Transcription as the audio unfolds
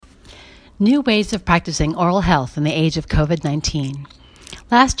New ways of practicing oral health in the age of COVID-19.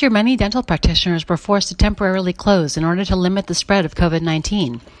 Last year, many dental practitioners were forced to temporarily close in order to limit the spread of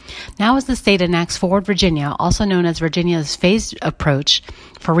COVID-19. Now, as the state enacts Forward Virginia, also known as Virginia's phased approach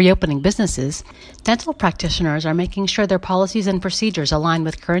for reopening businesses, dental practitioners are making sure their policies and procedures align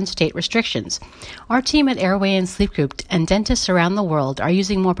with current state restrictions. Our team at Airway and Sleep Group and dentists around the world are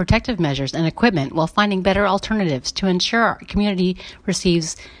using more protective measures and equipment while finding better alternatives to ensure our community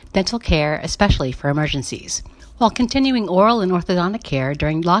receives dental care, especially for emergencies. While continuing oral and orthodontic care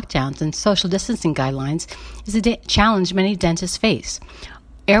during lockdowns and social distancing guidelines is a challenge many dentists face,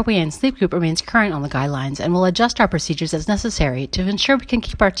 Airway and Sleep Group remains current on the guidelines and will adjust our procedures as necessary to ensure we can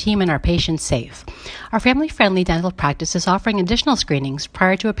keep our team and our patients safe. Our family-friendly dental practice is offering additional screenings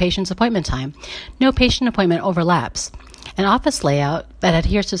prior to a patient's appointment time, no patient appointment overlaps, an office layout that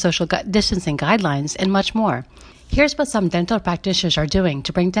adheres to social distancing guidelines, and much more. Here's what some dental practitioners are doing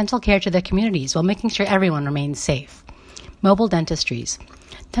to bring dental care to their communities while making sure everyone remains safe. Mobile dentistries.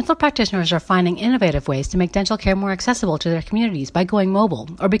 Dental practitioners are finding innovative ways to make dental care more accessible to their communities by going mobile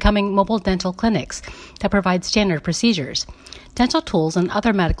or becoming mobile dental clinics that provide standard procedures. Dental tools and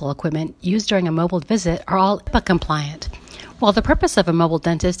other medical equipment used during a mobile visit are all HIPAA compliant. While the purpose of a mobile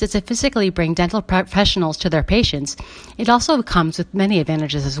dentist is to physically bring dental professionals to their patients, it also comes with many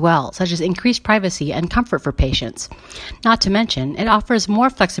advantages as well, such as increased privacy and comfort for patients. Not to mention, it offers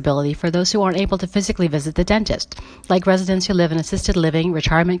more flexibility for those who aren't able to physically visit the dentist, like residents who live in assisted living,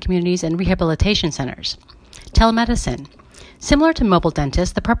 retirement communities, and rehabilitation centers. Telemedicine. Similar to mobile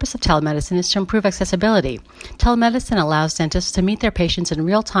dentists, the purpose of telemedicine is to improve accessibility. Telemedicine allows dentists to meet their patients in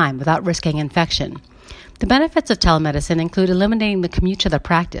real time without risking infection. The benefits of telemedicine include eliminating the commute to the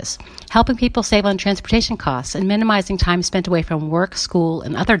practice, helping people save on transportation costs, and minimizing time spent away from work, school,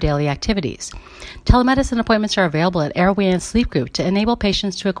 and other daily activities. Telemedicine appointments are available at Airway and Sleep Group to enable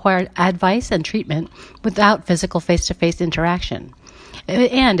patients to acquire advice and treatment without physical face-to-face interaction.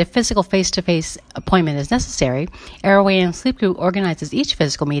 And if physical face-to-face appointment is necessary, Airway and Sleep Group organizes each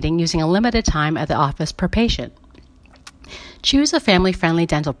physical meeting using a limited time at the office per patient. Choose a family-friendly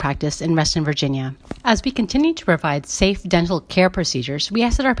dental practice in Reston, Virginia. As we continue to provide safe dental care procedures, we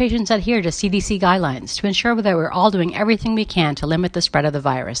ask that our patients adhere to CDC guidelines to ensure that we're all doing everything we can to limit the spread of the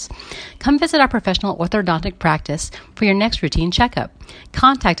virus. Come visit our professional orthodontic practice for your next routine checkup.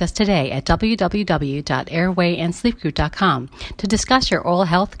 Contact us today at www.airwayandsleepgroup.com to discuss your oral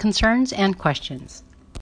health concerns and questions.